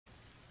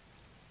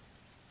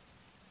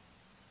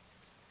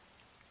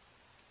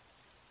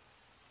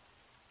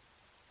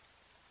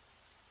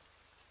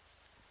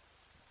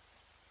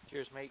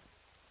Cheers, mate.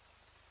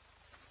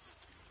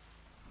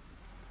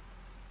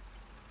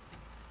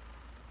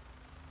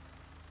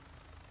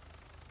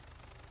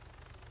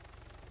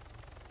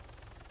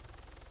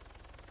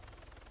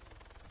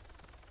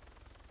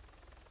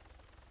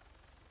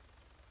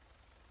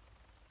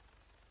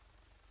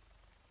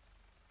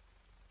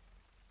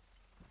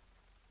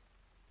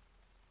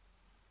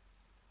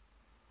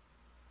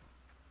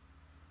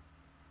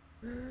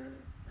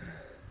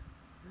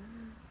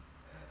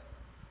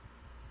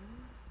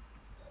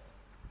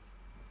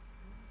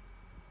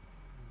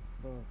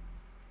 Fuck.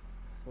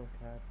 Fuck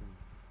happened?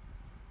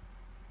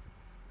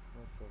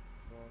 What the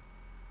fuck?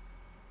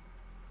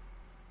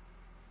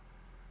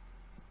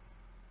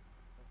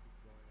 What is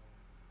going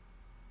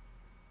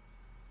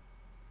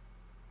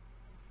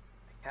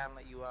I can't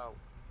let you out.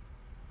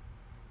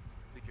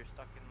 Dude, you're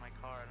stuck in my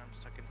car and I'm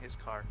stuck in his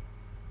car.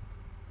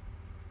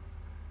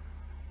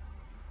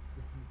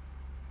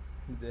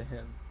 on? Damn.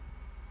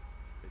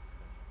 This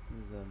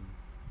is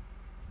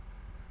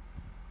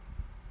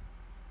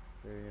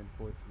very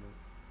unfortunate.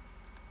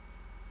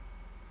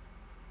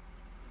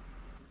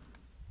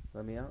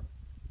 Let me out?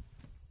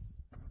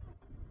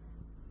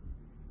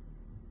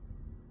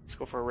 Let's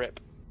go for a rip.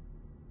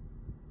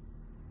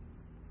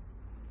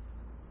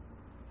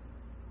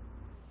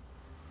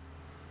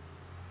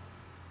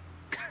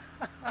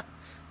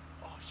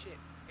 Oh shit.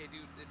 Hey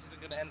dude, this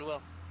isn't gonna end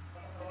well.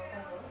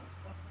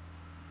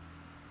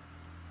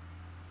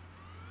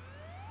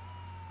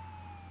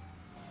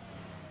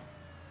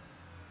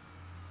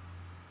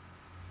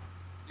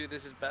 Dude,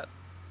 this is bad.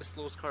 This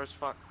slowest car is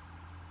fucked.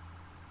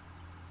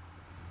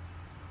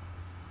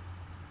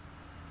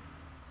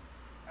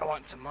 I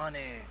want some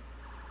money.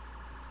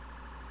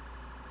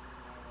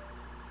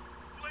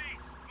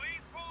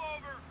 Please pull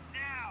over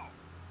now.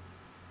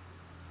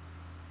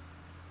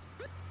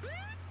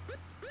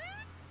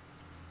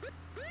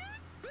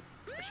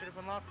 I should have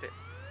unlocked it.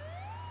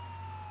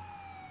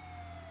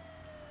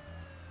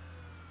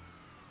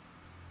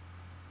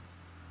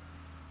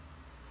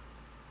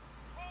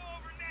 Pull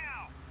over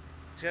now.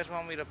 These guys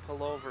want me to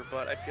pull over,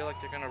 but I feel like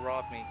they're gonna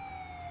rob me.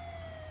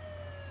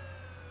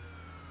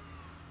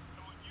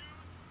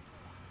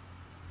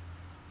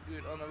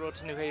 Dude, on the road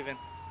to New Haven.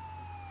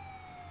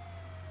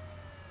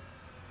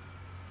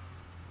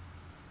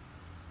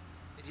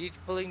 Is he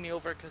pulling me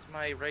over because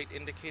my right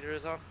indicator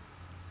is on?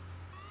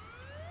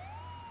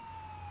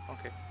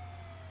 Okay.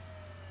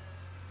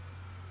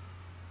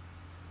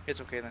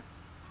 It's okay then.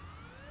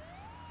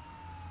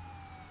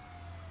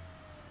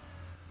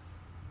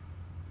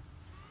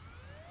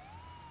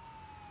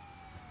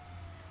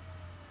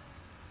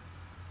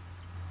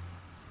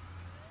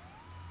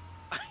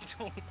 I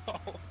don't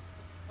know.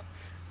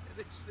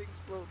 This thing's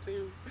slow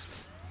too.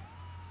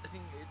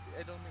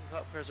 I don't think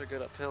cop cars are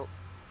good uphill.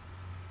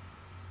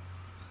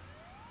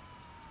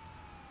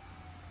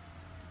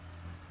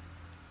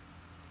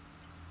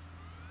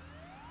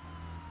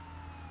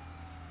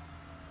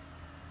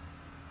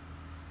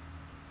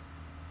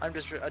 I'm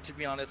just, to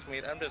be honest,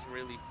 mate, I'm just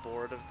really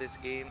bored of this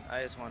game.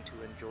 I just want to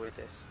enjoy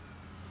this.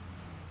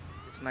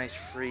 It's nice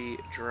free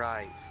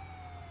drive.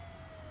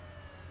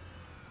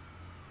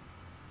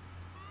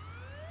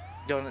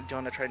 Do you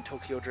want to try and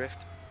Tokyo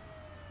Drift?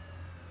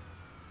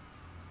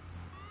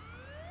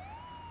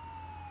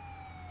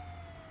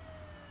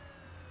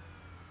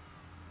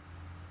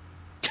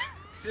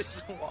 This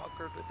is so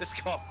awkward with this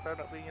golf cart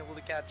not being able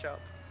to catch up.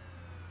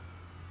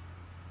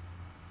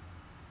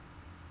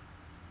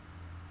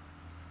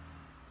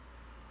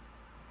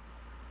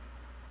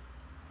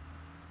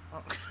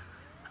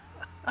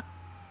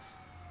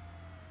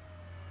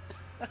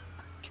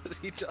 Because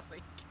he doesn't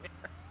care.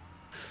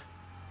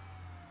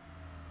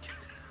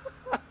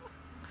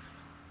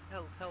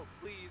 Help,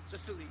 please,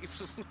 just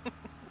leave.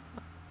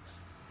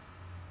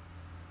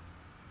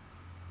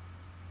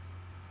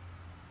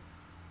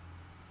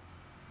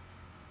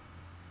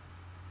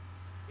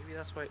 Maybe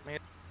that's why it made.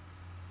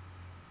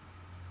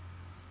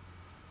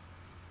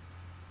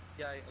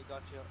 Yeah, I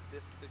got you.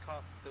 The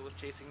cop that was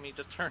chasing me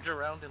just turned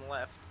around and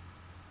left.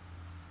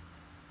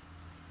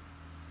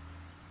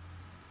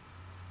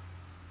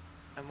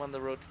 I'm on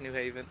the road to New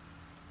Haven.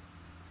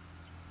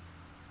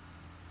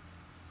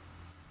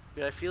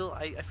 Dude, I feel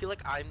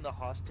like I'm the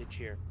hostage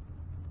here.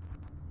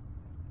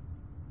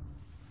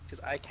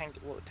 Because I can't.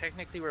 Well,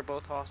 technically we're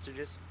both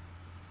hostages.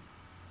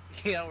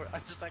 Yeah,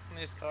 I'm stuck in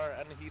his car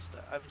and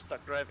I'm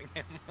stuck driving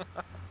him.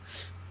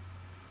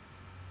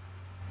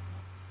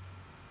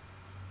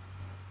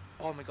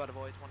 Oh my god, I've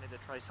always wanted to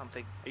try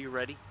something. Are you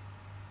ready?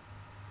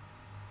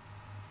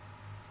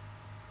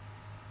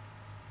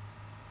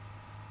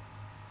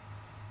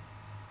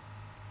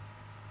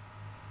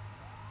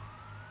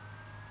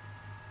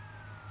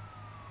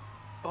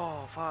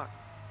 Oh, fuck.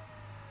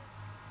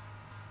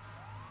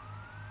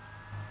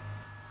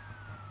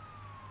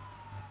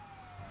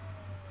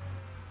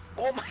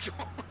 Oh my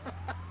god!